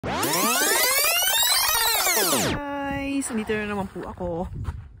Guys, nandito na naman po ako.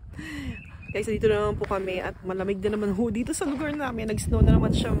 Guys, nandito na naman po kami at malamig na naman ho dito sa lugar namin. Nag snow na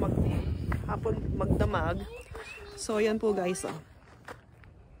naman siya magdamag. So, yan po guys. Oh.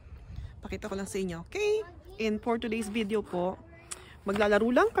 Pakita ko lang sa inyo. Okay? And for today's video po, maglalaro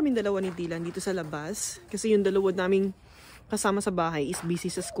lang kami dalawa ni Dylan dito sa labas. Kasi yung dalawa naming kasama sa bahay is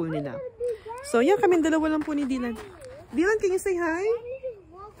busy sa school nila. So, yan kami dalawa lang po ni Dylan. Dylan, can you say hi?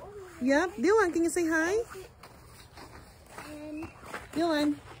 Yep. Dylan, can you say hi?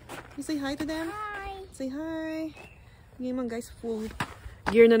 Dylan, you say hi to them? Hi. Say hi. Ngayon guys, full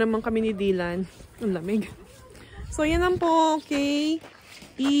gear na naman kami ni Dylan. Ang lamig. So, yan lang po. Okay.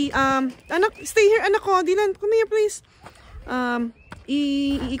 Anak, stay here, anak ko. Dylan, come here, please.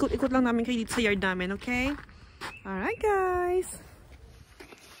 Iikot-ikot lang namin kayo dito sa yard namin, okay? Alright, guys.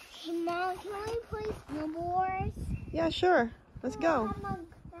 Hey, Mom, can we play snowboards? Yeah, sure. Let's go.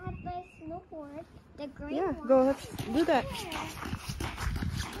 I have my snowboard. The green Yeah, one. go. Let's do that.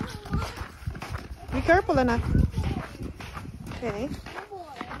 Be careful, anak. Okay.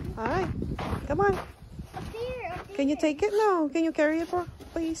 Alright. Come on. Up there, up there. Can you take it? No. Can you carry it,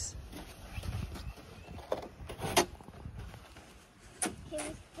 please? Okay,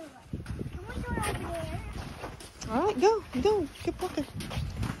 let's do it. Can we go over there? Alright, go. Go. Keep walking.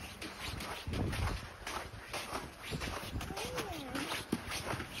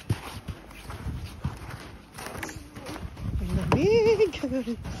 Big.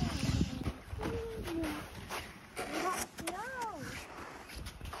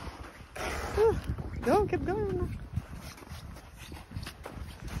 Go, keep going.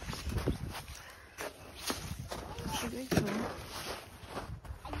 I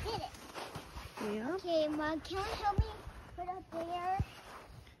did it. Yeah. Okay, Mom, can you help me put up there?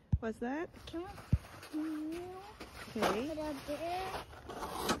 What's that? Can you Okay. put up there?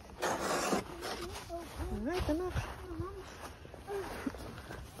 Alright, enough.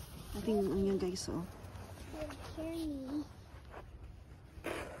 I think yun guys, so. Carry me.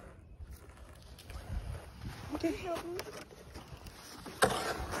 Okay. Help me.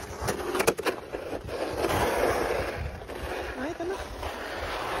 Alright, enough.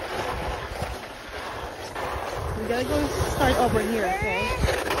 We gotta go start over here, okay?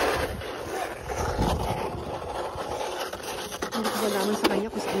 Hindi ko naman sa kanya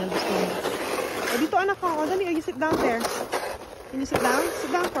kung saan gusto niya. Oh, dito anak ko. Oh, dali. You sit down there. Can you sit down?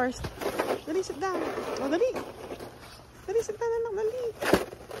 Sit down first. Dali, sit down. Oh, dali. Dali, sit down anak. Dali.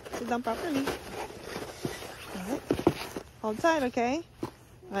 Sit down properly. Alright. Hold tight, okay?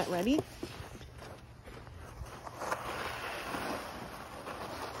 Alright, ready?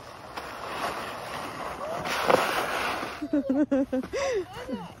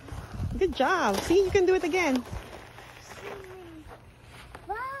 Good job. See, you can do it again.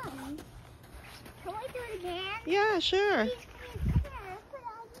 Mom, can we do it again? Yeah, sure. Please, come here. Put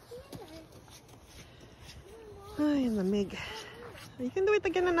all the Ay, ang lamig. You can do it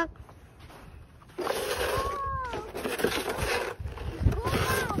again, anak.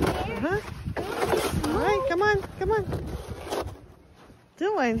 Uh-huh. Alright, come on. Come on.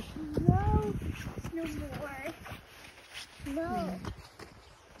 Dylan. No snowboard. No.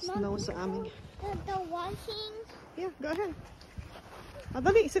 Snow sa amin. The washing. Yeah, go ahead. Oh,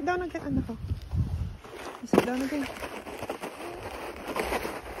 dali. Sit down again, anak ko. Sit down again.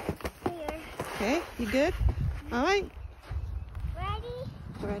 Here. Okay, you good? Alright. Ready?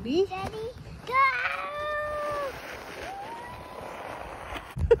 Ready? Steady. Go!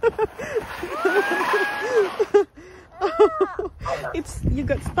 You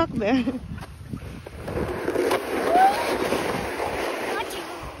got stuck there. Watch you.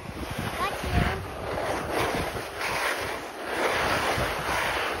 Watch you.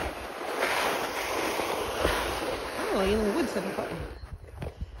 Oh, yung woods na pa.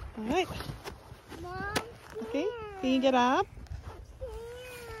 Alright. Mom. Okay. Can you get up?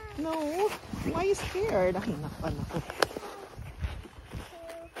 No. Why are you scared? Ay, naku.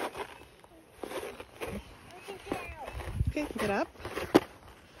 Okay, get up.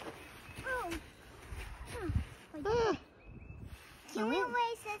 Ah. Can we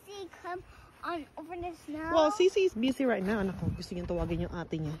wait Sissy come on over the snow? Well, Cece's busy right now. Naku, gusto niyang tawagin yung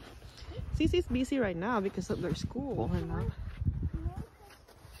ate niya. Cece's busy right now because of their school. Ano?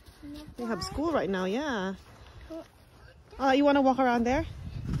 They have school right now, yeah. You want to walk around there?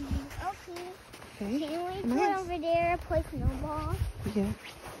 Okay. Okay. Can we Come go on. over there and play snowball? Yeah.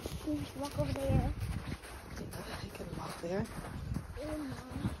 Can we walk over there? You can walk there.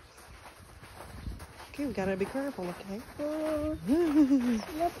 Okay, we gotta be careful, okay? Oh,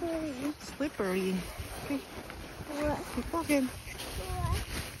 slippery. Slippery. Okay, What? keep walking.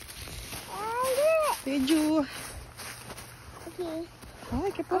 I did it. Peju. Okay. Ay,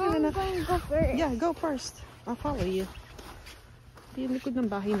 keep walking, anak. I'm going to go first. Yeah, go first. I'll follow you. Ito yung likod ng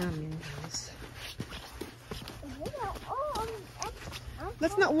bahay namin, guys.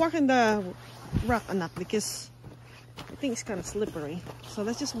 Let's not walk in the rock, anak, because I think it's kind of slippery. So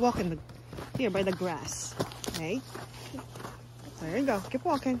let's just walk in the here by the grass. Okay? There you go. Keep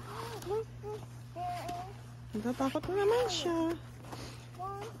walking. Natatakot na naman siya.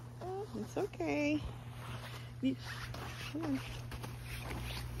 It's okay. Come on.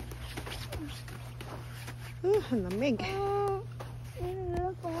 Ang lamig.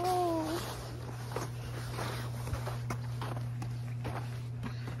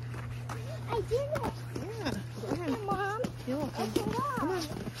 I did it. Yeah. Go ahead. Mom. You're okay. Come on.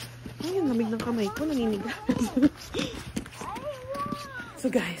 Ay, ang lamig ng kamay ko. Naninigas. So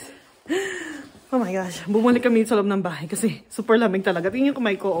guys, oh my gosh, bumalik kami sa loob ng bahay kasi super lamig talaga. Tingnan yung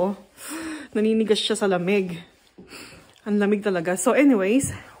kamay ko, oh. Naninigas siya sa lamig. Ang lamig talaga. So anyways,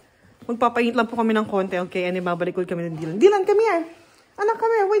 magpapaint lang po kami ng konti, okay? And ibabalik ulit kami ng Dylan. Dylan, come here! Anak,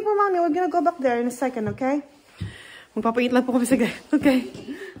 come here. Wait for mommy. We're gonna go back there in a second, okay? Magpapaint lang po kami, sige. Okay?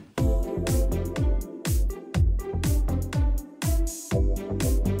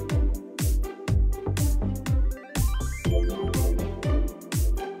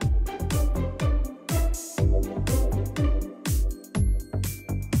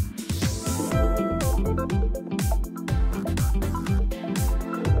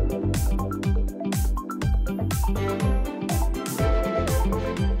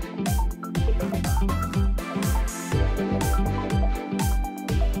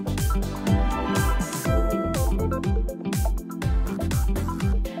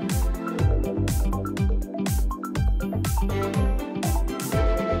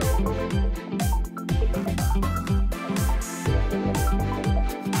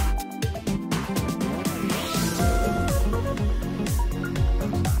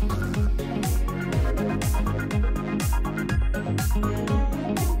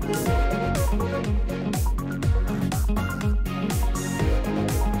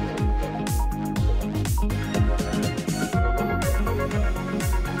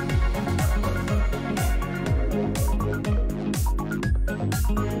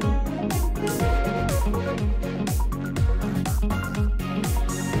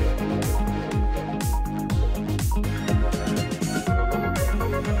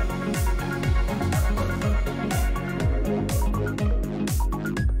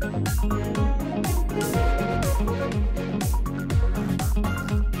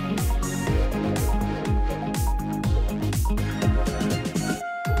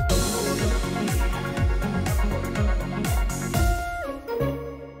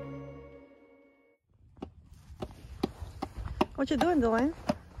 What you doing, Dylan?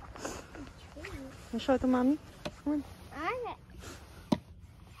 You show it to mommy? Come on.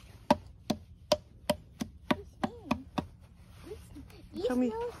 Show me.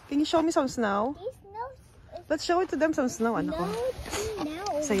 Can you show me some snow? Let's show it to them some snow. Ano ko?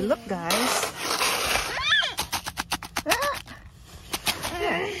 Say, look, guys.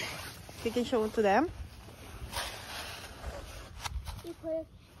 Yeah. You can show it to them. You put it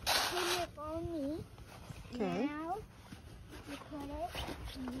on me. Okay. Now you put it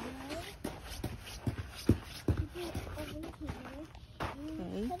here. You put it over here.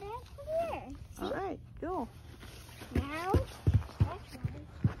 You put it here. All right, go. Now that's right.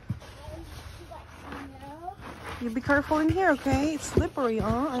 You got snow. You be careful in here, okay? It's slippery,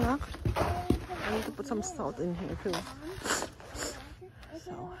 anak. I need to put some salt in here too.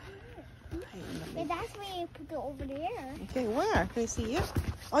 So, But that's where you put it over there. okay, where? Can I see it?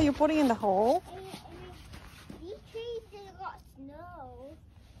 Oh, you're putting in the hole? These trees they got snow.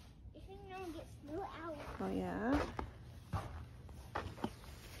 If you don't get snow out. Oh, yeah.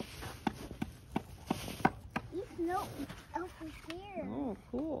 These snow over here. Oh,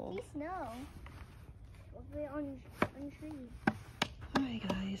 cool. These snow over there on trees. Hi,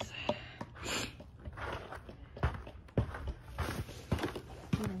 guys.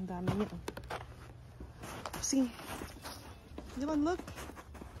 Ang dami niya. See? Diban, look.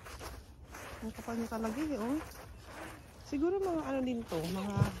 Ang kapal niya talaga oh. Siguro mga ano din to,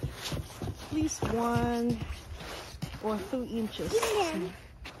 mga at least 1 or 2 inches.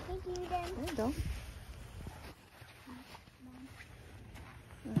 Thank you, then. There you go.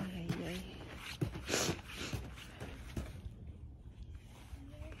 Ay, ay, ay.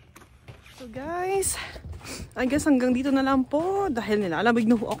 So guys, I guess hanggang dito na lang po dahil nilalamig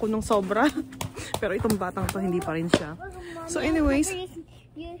na ho ako ng sobra. Pero itong batang to hindi pa rin siya. So anyways,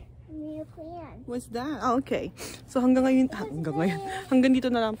 What's that? Oh, okay. So hanggang hanggang dito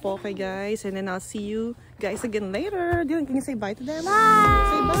na lang po, okay guys. And then I'll see you guys again later. Dylan, can you say bye to them?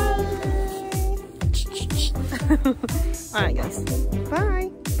 Bye! Say bye! Alright guys. Bye!